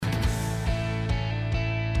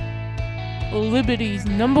Liberty's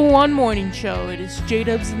 #1 morning show. It is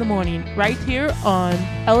J-Dubs in the Morning, right here on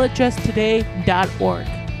lhstoday.org.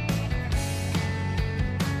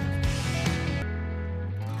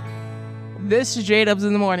 This is J-Dubs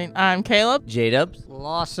in the Morning. I'm Caleb. J-Dubs.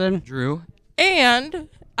 Lawson. Drew. And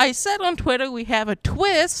I said on Twitter we have a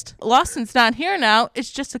twist. Lawson's not here now.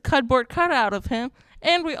 It's just a cardboard cutout of him.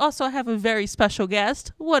 And we also have a very special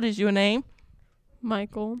guest. What is your name?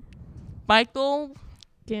 Michael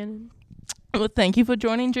Gannon. Well, thank you for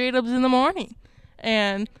joining J-Dubs in the Morning.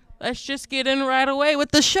 And let's just get in right away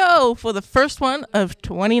with the show for the first one of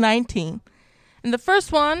 2019. And the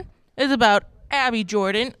first one is about Abby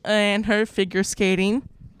Jordan and her figure skating.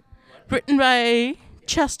 Written by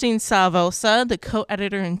Chastain Salvosa, the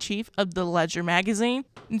co-editor-in-chief of The Ledger magazine.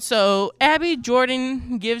 And so Abby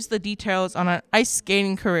Jordan gives the details on her ice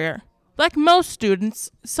skating career. Like most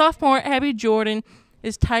students, sophomore Abby Jordan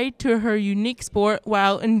is tied to her unique sport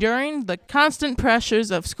while enduring the constant pressures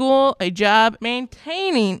of school, a job,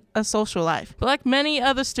 maintaining a social life. But like many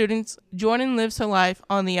other students, Jordan lives her life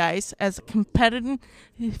on the ice as a competitive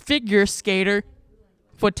figure skater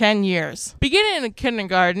for 10 years. Beginning in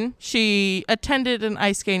kindergarten, she attended an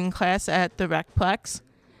ice skating class at the Recplex.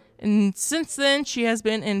 And since then, she has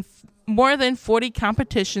been in more than 40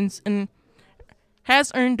 competitions and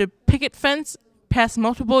has earned a picket fence, passed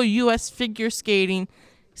multiple U.S. figure skating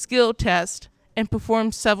skill tests, and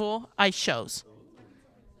performed several ice shows.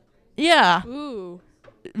 Yeah. Ooh.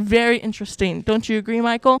 Very interesting. Don't you agree,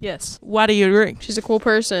 Michael? Yes. Why do you agree? She's a cool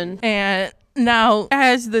person. And now,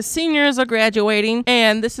 as the seniors are graduating,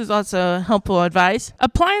 and this is also helpful advice,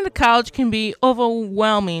 applying to college can be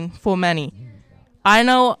overwhelming for many. I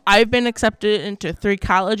know I've been accepted into 3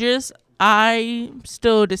 colleges. I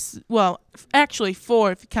still, actually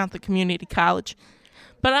 4 if you count the community college.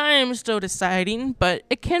 But I am still deciding, but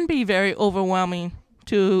it can be very overwhelming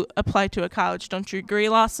to apply to a college. Don't you agree,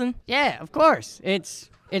 Lawson? Yeah, of course.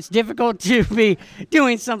 It's difficult to be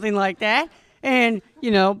doing something like that. And,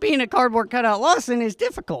 being a cardboard cutout Lawson is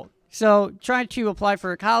difficult. So try to apply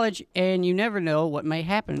for a college, and you never know what may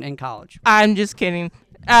happen in college. I'm just kidding.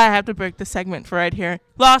 I have to break the segment for right here.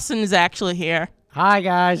 Lawson is actually here. Hi,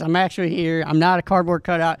 guys. I'm actually here. I'm not a cardboard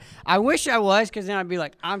cutout. I wish I was, because then I'd be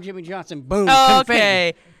like, I'm Jimmy Johnson. Boom.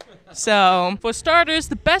 Okay. So, for starters,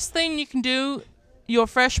 the best thing you can do your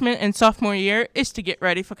freshman and sophomore year is to get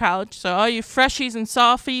ready for college. So, all you freshies and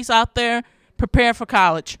sophies out there, prepare for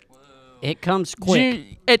college. It comes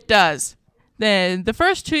quick. It does. Then the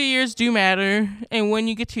first 2 years do matter. And when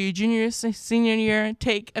you get to your junior, senior year,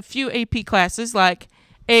 take a few AP classes like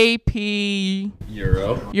AP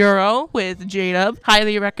Euro with J-Dub.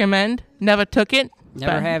 Highly recommend. Never took it.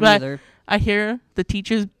 Never have but either. I hear the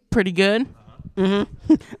teacher's pretty good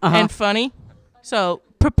and funny. So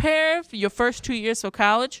prepare for your first 2 years for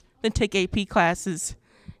college, then take AP classes.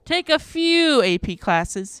 Take a few AP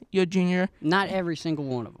classes your junior. Not every single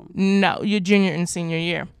one of them. No, your junior and senior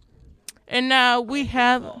year. And now we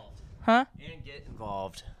have... Huh? And get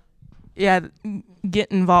involved. Yeah,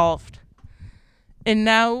 get involved. And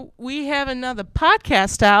now we have another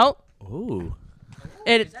podcast out. Ooh.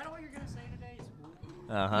 Is that all you're going to say today?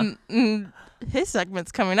 Uh-huh. His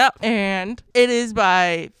segment's coming up. And it is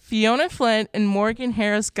by Fiona Flynn and Morgan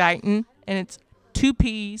Harris Guyton. And it's 2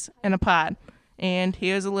 peas in a pod. And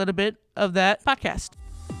here's a little bit of that podcast.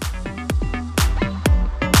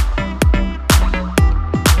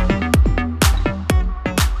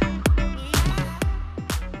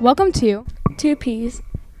 Welcome to 2 Peas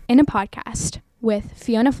in a Podcast with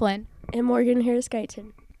Fiona Flynn And Morgan Harris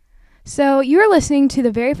Guyton. So you are listening to the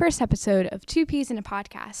very first episode of 2 Peas in a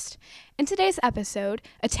Podcast. In today's episode,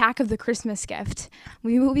 Attack of the Christmas Gift,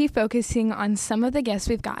 we will be focusing on some of the gifts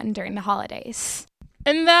we've gotten during the holidays.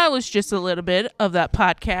 And that was just a little bit of that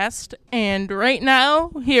podcast. And right now,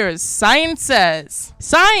 here is Science Says.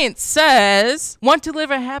 Science says, want to live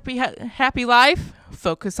a happy life?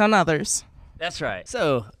 Focus on others. That's right.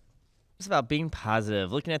 So it's about being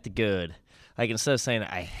positive, looking at the good. Like, instead of saying,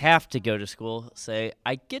 I have to go to school, say,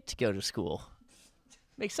 I get to go to school.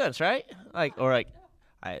 Makes sense, right?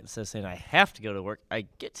 Instead of saying, I have to go to work, I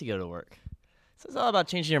get to go to work. So it's all about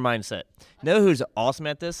changing your mindset. You know who's awesome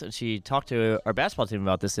at this? And she talked to our basketball team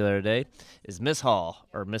about this the other day, is Miss Hall,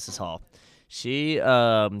 or Mrs. Hall. She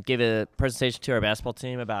gave a presentation to our basketball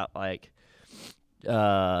team about,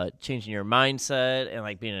 changing your mindset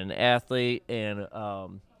and, being an athlete. And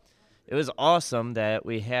it was awesome that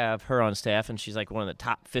we have her on staff, and she's one of the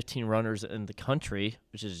top 15 runners in the country,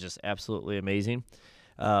 which is just absolutely amazing.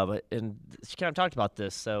 And she kind of talked about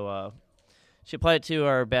this, so she applied it to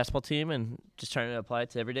our basketball team and just trying to apply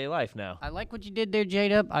it to everyday life now. I like what you did there,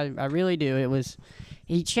 J-Dub. I really do.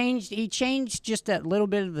 He changed just that little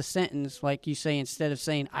bit of the sentence, like you say, instead of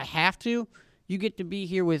saying I have to, you get to be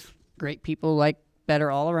here with great people like that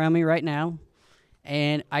are all around me right now,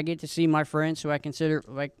 and I get to see my friends who I consider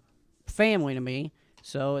like family to me.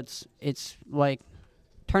 So it's like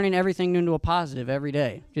turning everything into a positive every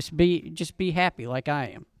day. Just be happy like I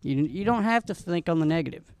am. You don't have to think on the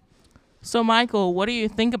negative. So, Michael, what do you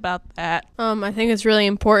think about that? I think it's really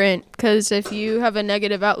important because if you have a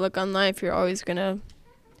negative outlook on life, you're always going to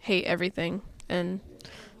hate everything. And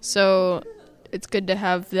so it's good to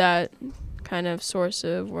have that kind of source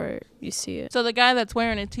of where you see it. So, the guy that's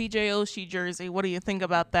wearing a TJ Oshie jersey, what do you think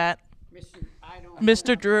about that?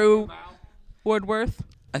 Mr. Drew Woodworth?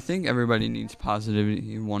 I think everybody needs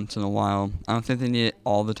positivity once in a while. I don't think they need it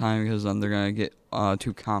all the time because then they're going to get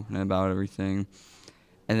too confident about everything.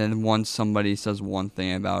 And then once somebody says one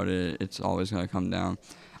thing about it, it's always going to come down.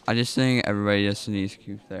 I just think everybody just needs to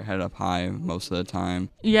keep their head up high most of the time.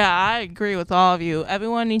 Yeah, I agree with all of you.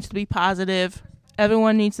 Everyone needs to be positive.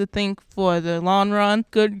 Everyone needs to think for the long run.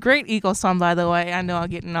 Great Eagle song, by the way. I know I'm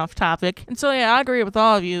getting off topic. And so, yeah, I agree with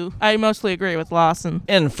all of you. I mostly agree with Lawson.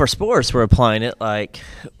 And for sports, we're applying it like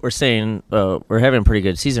we're saying we're having a pretty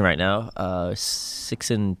good season right now,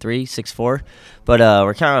 6-3, 6-4. But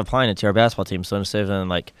we're kind of applying it to our basketball team. So instead of then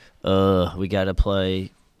like, we got to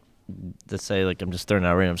play, let's say, like I'm just throwing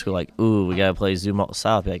out a random school, like, ooh, we got to play Zumwalt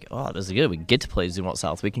South. Be like, oh, this is good. We get to play Zumwalt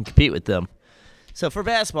South. We can compete with them. So for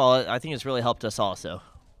basketball, I think it's really helped us also.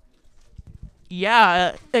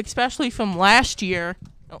 Yeah, especially from last year,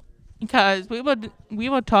 because we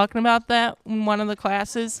were talking about that in one of the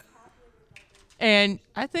classes, and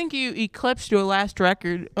I think you eclipsed your last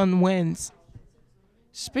record on wins.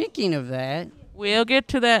 Speaking of that, We'll get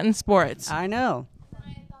to that in sports. I know.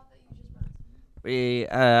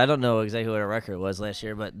 I don't know exactly what our record was last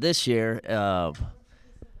year, but this year,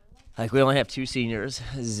 we only have 2 seniors,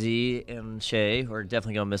 Z and Shay. We're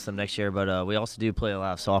definitely going to miss them next year, but we also do play a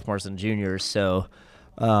lot of sophomores and juniors. So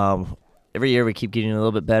every year we keep getting a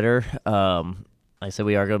little bit better. Like I said,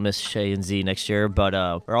 we are going to miss Shay and Z next year, but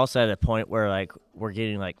we're also at a point where we're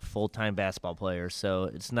getting full-time basketball players. So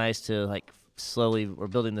it's nice to slowly we're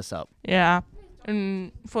building this up. Yeah,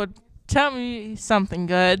 and tell me something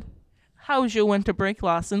good. How was your winter break,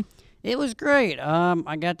 Lawson? It was great.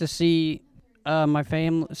 I got to see my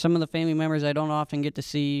family, some of the family members I don't often get to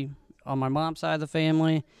see on my mom's side of the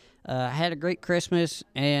family. I had a great Christmas,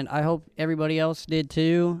 and I hope everybody else did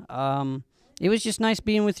too. It was just nice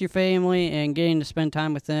being with your family and getting to spend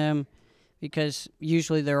time with them, because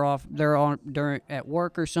usually they're on at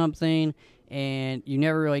work or something, and you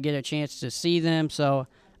never really get a chance to see them. So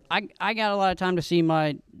I got a lot of time to see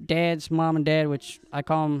my dad's mom and dad, which I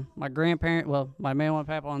call them my grandparent, well, my mama and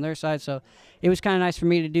papa on their side. So it was kind of nice for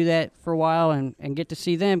me to do that for a while and get to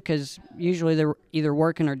see them, because usually they're either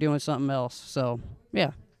working or doing something else. So,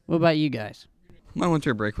 yeah. What about you guys? My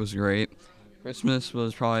winter break was great. Christmas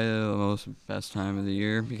was probably the best time of the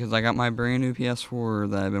year because I got my brand new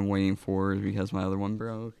PS4 that I've been waiting for because my other one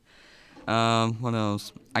broke. What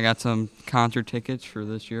else? I got some concert tickets for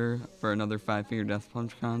this year for another Five Finger Death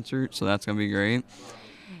Punch concert, so that's going to be great.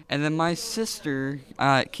 And then my sister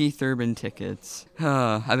got Keith Urban tickets.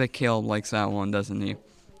 I bet Caleb likes that one, doesn't he?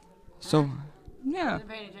 So, yeah.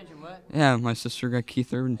 Yeah, my sister got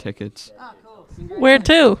Keith Urban tickets. Oh, cool. Where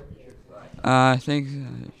to? I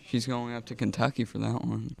think she's going up to Kentucky for that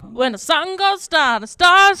one. When the sun goes down, the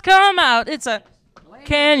stars come out. It's a,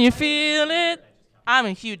 can you feel it? I'm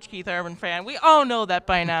a huge Keith Urban fan. We all know that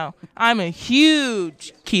by now. I'm a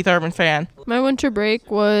huge Keith Urban fan. My winter break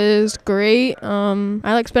was great. I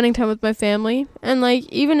like spending time with my family, and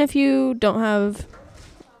even if you don't have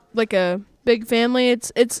a big family,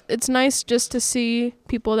 it's nice just to see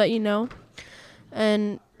people that you know,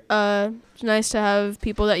 and it's nice to have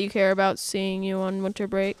people that you care about seeing you on winter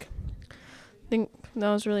break. I think that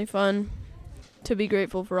was really fun to be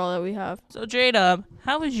grateful for all that we have. So, J-Dub,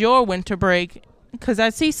 how was your winter break? Because I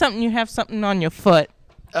see you have something on your foot.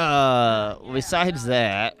 Besides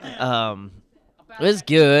that, it was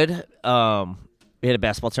good. We had a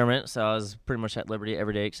basketball tournament, so I was pretty much at Liberty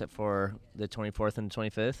every day except for the 24th and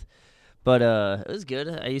 25th. But it was good.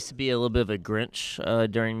 I used to be a little bit of a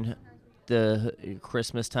Grinch during the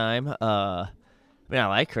Christmas time. I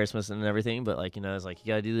like Christmas and everything, but it's you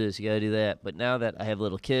gotta do this, you gotta do that. But now that I have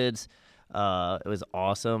little kids, it was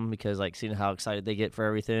awesome because seeing how excited they get for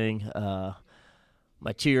everything.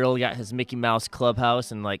 My 2-year-old got his Mickey Mouse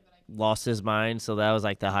clubhouse and lost his mind, so that was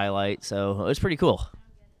the highlight. So it was pretty cool.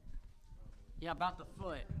 Yeah, about the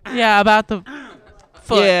foot. Yeah, about the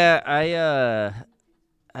foot. Yeah,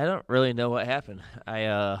 I don't really know what happened.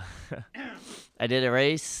 I I did a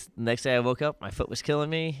race. The next day I woke up, my foot was killing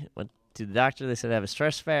me. Went to the doctor. They said I have a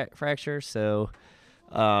stress fracture, so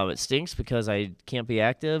it stinks because I can't be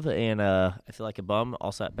active, and I feel like a bum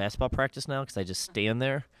also at basketball practice now because I just stand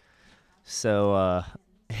there. So,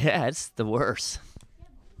 yeah, it's the worst.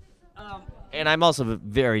 And I'm also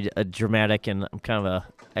very dramatic, and I'm kind of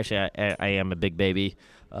actually, I am a big baby.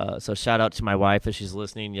 So shout out to my wife if she's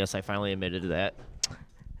listening. Yes, I finally admitted to that.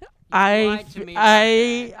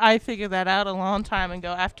 I figured that out a long time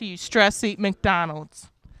ago after you stress eat McDonald's.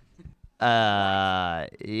 Yeah,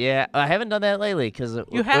 I haven't done that lately because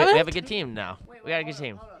we haven't? have a good team now. We got a good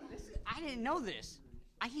team. I didn't know this.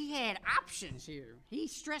 He had options here. He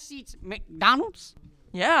stress eats McDonald's.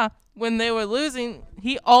 Yeah, when they were losing,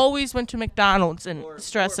 he always went to McDonald's and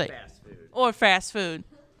stress ate. Or fast food.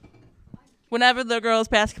 Whenever the girls'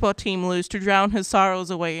 basketball team lose, to drown his sorrows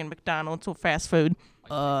away in McDonald's or fast food.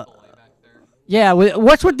 Yeah,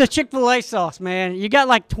 what's with the Chick-fil-A sauce, man? You got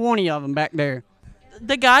like 20 of them back there.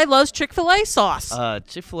 The guy loves Chick-fil-A sauce.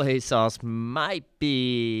 Chick-fil-A sauce might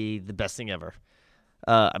be the best thing ever.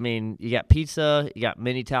 I mean, you got pizza, you got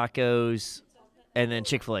mini tacos, and then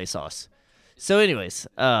Chick-fil-A sauce. So anyways,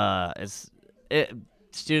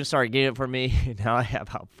 students started getting it for me. Now I have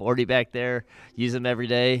about 40 back there. Use them every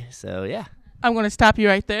day. So, yeah. I'm going to stop you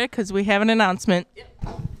right there because we have an announcement.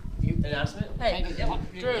 Announcement? Hey,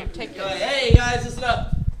 Drew, take it. Hey, guys, listen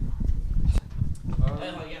up.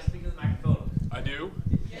 Speak to the microphone. I do?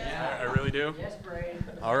 Yeah. I really do? Yes,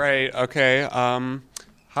 Brad. All right, okay.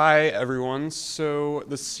 Hi, everyone. So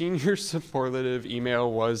the senior superlative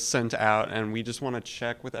email was sent out, and we just want to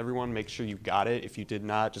check with everyone, make sure you got it. If you did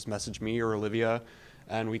not, just message me or Olivia,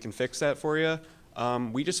 and we can fix that for you.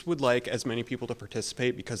 We just would like as many people to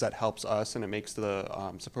participate because that helps us and it makes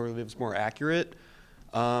the superlatives more accurate.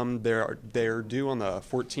 They're due on the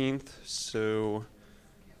 14th, so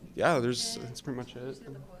yeah, that's pretty much it.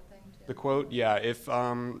 The quote, yeah. If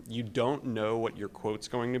you don't know what your quote's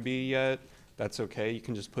going to be yet, that's okay. You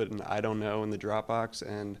can just put an I don't know in the Dropbox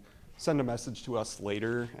and send a message to us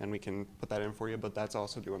later, and we can put that in for you, but that's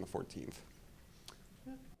also due on the 14th.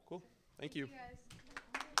 Cool. Thank you.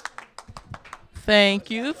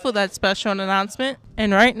 Thank you for that special announcement.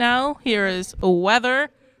 And right now, here is weather.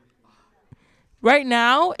 Right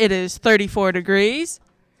now, it is 34 degrees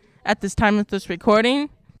at this time of this recording.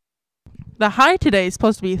 The high today is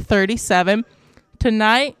supposed to be 37.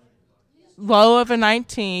 Tonight, low of a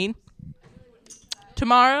 19.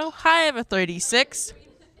 Tomorrow, high of a 36.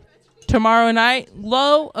 Tomorrow night,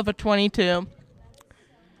 low of a 22.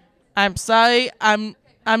 I'm sorry, I'm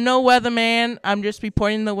no weatherman. I'm just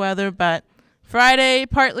reporting the weather, but Friday,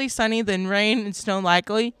 partly sunny, then rain and snow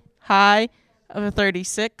likely. High of a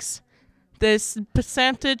 36. This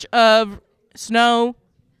percentage of snow,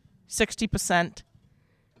 60%.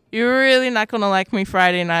 You're really not going to like me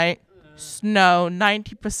Friday night. Snow,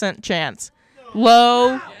 90% chance.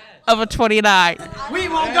 Low of a 29. We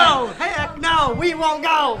won't go. Heck no, we won't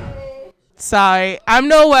go. Sorry, I'm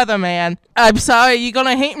no weatherman. I'm sorry, you're going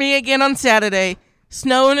to hate me again on Saturday.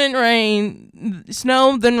 Snow and rain.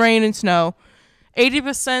 Snow, then rain and snow.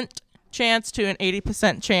 80% chance to an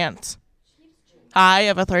 80% chance. High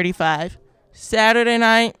of a 35. Saturday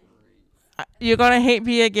night, you're going to hate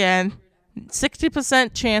me again.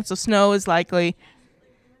 60% chance of snow is likely.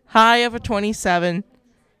 High of a 27.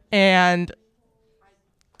 And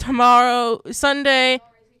tomorrow, Sunday,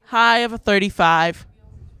 high of a 35.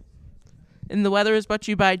 And the weather is brought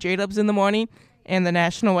to you by J-Dubs in the Morning and the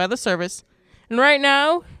National Weather Service. And right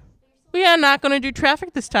now, we are not going to do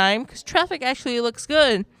traffic this time because traffic actually looks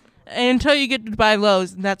good until you get by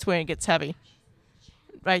Lowe's, and that's when it gets heavy.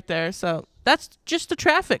 Right there. So that's just the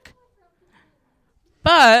traffic.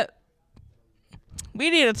 But we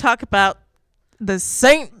need to talk about the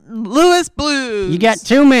St. Louis Blues. You got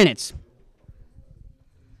 2 minutes.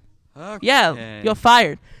 Okay. Yeah, you're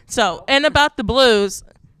fired. So, and about the Blues,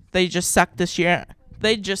 they just suck this year.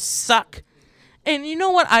 They just suck. And you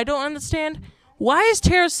know what I don't understand? Why is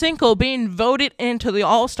Tarasenko being voted into the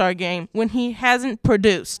All-Star game when he hasn't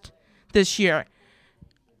produced this year?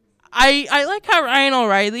 I like how Ryan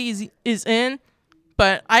O'Reilly is in,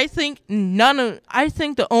 but I think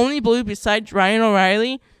the only Blue besides Ryan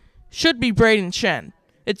O'Reilly should be Braden Shen.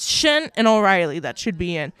 It's Shen and O'Reilly that should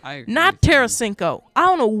be in, not Tarasenko. I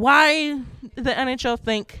don't know why the NHL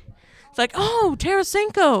think it's like, oh,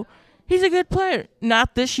 Tarasenko, he's a good player.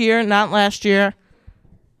 Not this year, not last year.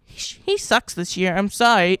 He sucks this year. I'm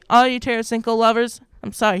sorry, all you Tarasenko lovers.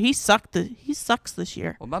 I'm sorry, he sucks this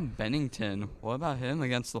year. What about Bennington? What about him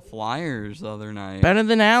against the Flyers the other night? Better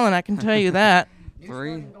than Allen, I can tell you that.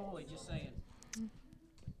 3.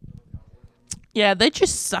 Yeah, they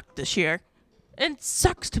just suck this year. It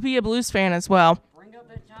sucks to be a Blues fan as well.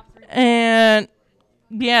 And,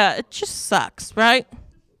 yeah, it just sucks, right?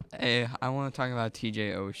 Hey, I want to talk about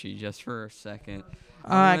TJ Oshie just for a second.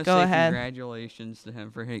 All right, go ahead. Congratulations to him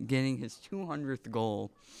for getting his 200th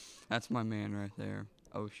goal. That's my man right there.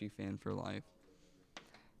 Oshie fan for life.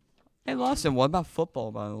 Hey, Lawson, what about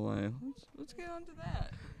football, by the way? Let's get on to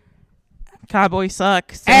that. Cowboy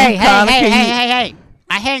sucks. Hey!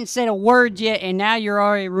 I hadn't said a word yet, and now you're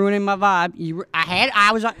already ruining my vibe.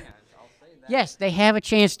 Yes, they have a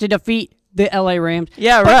chance to defeat the LA Rams.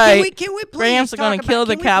 Yeah, but right. Can we please Rams are going to kill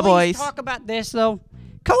the Cowboys. Talk about this though.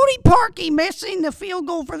 Cody Parkey missing the field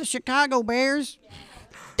goal for the Chicago Bears.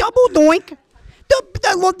 Double doink.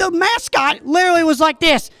 The mascot literally was like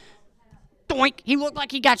this. Doink. He looked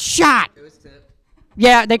like he got shot. It was tipped.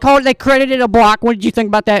 Yeah, they credited a block. What did you think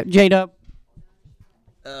about that, J-Dub?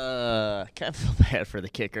 Kind of feel bad for the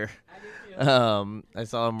kicker. I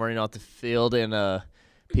saw him running off the field, and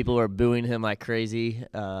people were booing him like crazy.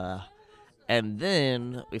 And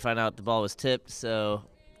then we find out the ball was tipped, so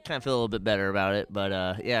kind of feel a little bit better about it.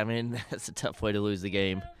 But, yeah, I mean, that's a tough way to lose the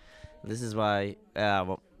game. This is why I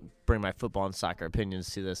won't bring my football and soccer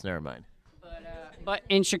opinions to this. Never mind. But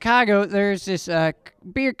in Chicago, there's this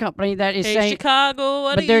beer company that is saying, Chicago,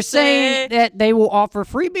 what but do they're you saying say? that they will offer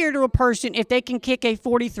free beer to a person if they can kick a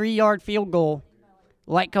 43-yard field goal,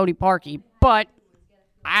 like Cody Parkey. But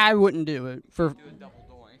I wouldn't do it for.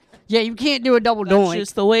 Yeah, you can't do a double That's doink.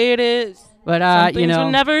 just the way it is. But Some things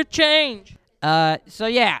will never change. So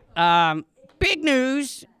yeah, big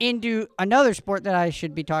news into another sport that I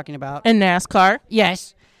should be talking about. And NASCAR.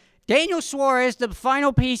 Yes. Daniel Suarez, the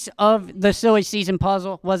final piece of the silly season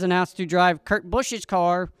puzzle, was announced to drive Kurt Busch's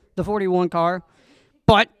car, the 41 car.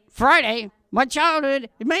 But Friday, my childhood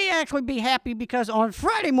may actually be happy because on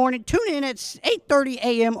Friday morning, tune in at 8:30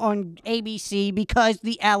 a.m. on ABC because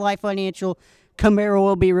the Ally Financial Camaro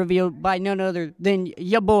will be revealed by none other than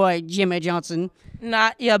your boy, Jimmy Johnson.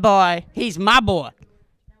 Not your boy. He's my boy.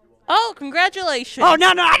 Oh, congratulations. Oh,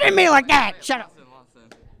 no, I didn't mean it like that. Shut up.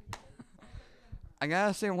 I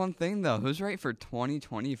gotta say one thing though. Who's right for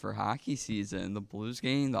 2020 for hockey season? The Blues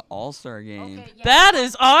game, the All-Star game. Okay, yeah. That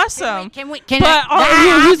is awesome. Who's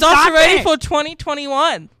also stop ready it. for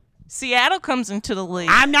 2021? Seattle comes into the league.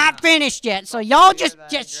 I'm not finished yet, so y'all just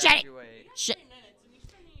shut it.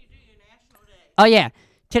 Oh, yeah.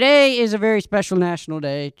 Today is a very special national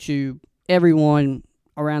day to everyone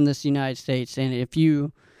around this United States. And if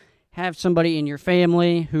you have somebody in your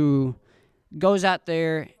family who goes out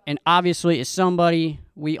there and obviously is somebody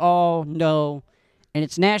we all know, and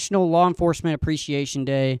it's National Law Enforcement Appreciation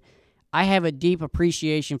Day, I have a deep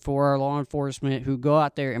appreciation for our law enforcement who go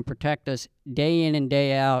out there and protect us day in and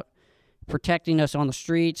day out, protecting us on the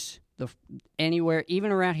streets, anywhere,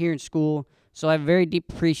 even around here in school. So I have a very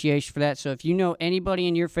deep appreciation for that. So if you know anybody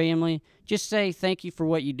in your family, just say thank you for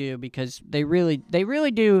what you do because they really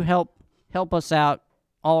do help us out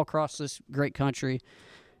all across this great country.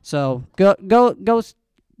 So go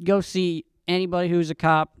see anybody who's a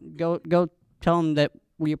cop. Go tell them that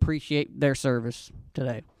we appreciate their service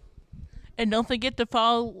today. And don't forget to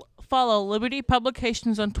follow Liberty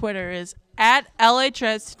Publications on Twitter is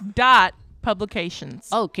 @LHS.publications.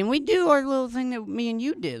 Oh, can we do our little thing that me and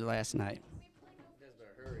you did last night?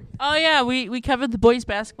 Oh, yeah, we covered the boys'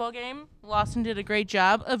 basketball game. Lawson did a great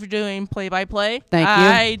job of doing play-by-play. Thank you.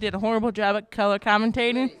 I did a horrible job at color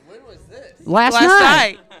commentating. When was this? Last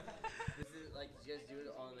night.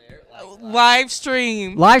 Live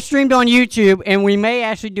stream. Live streamed on YouTube, and we may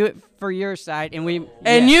actually do it for your side.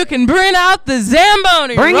 And you can bring out the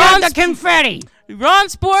Zamboni. Bring out the confetti. Wrong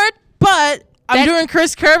sport, but I'm doing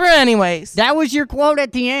Chris Kerber anyways. That was your quote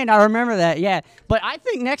at the end. I remember that, yeah. But I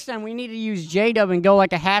think next time we need to use J-Dub and go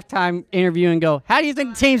like a halftime interview and go, how do you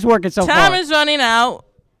think the team's working so far? Time is running out.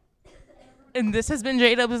 And this has been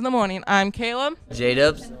J-Dubs in the Morning. I'm Caleb.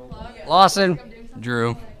 J-Dubs. Lawson.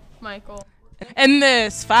 Drew. Michael. And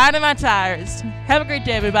this, Fire to My Tires. Have a great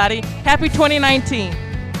day, everybody. Happy 2019.